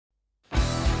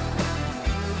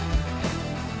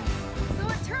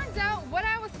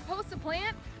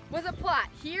was a plot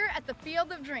here at the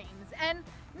Field of Dreams, and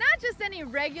not just any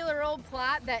regular old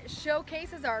plot that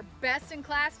showcases our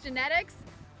best-in-class genetics,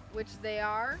 which they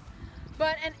are,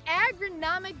 but an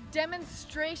agronomic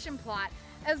demonstration plot,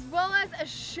 as well as a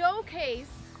showcase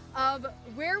of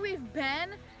where we've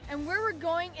been and where we're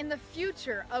going in the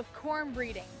future of corn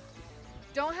breeding.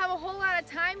 Don't have a whole lot of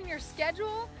time in your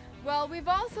schedule? Well, we've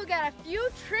also got a few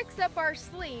tricks up our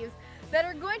sleeves that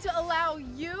are going to allow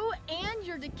you and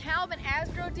your DEKALB and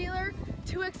Astro dealer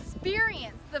to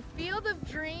experience the Field of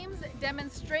Dreams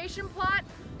demonstration plot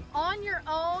on your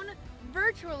own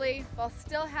virtually while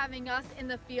still having us in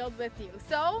the field with you.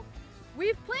 So,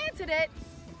 we've planted it.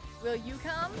 Will you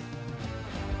come?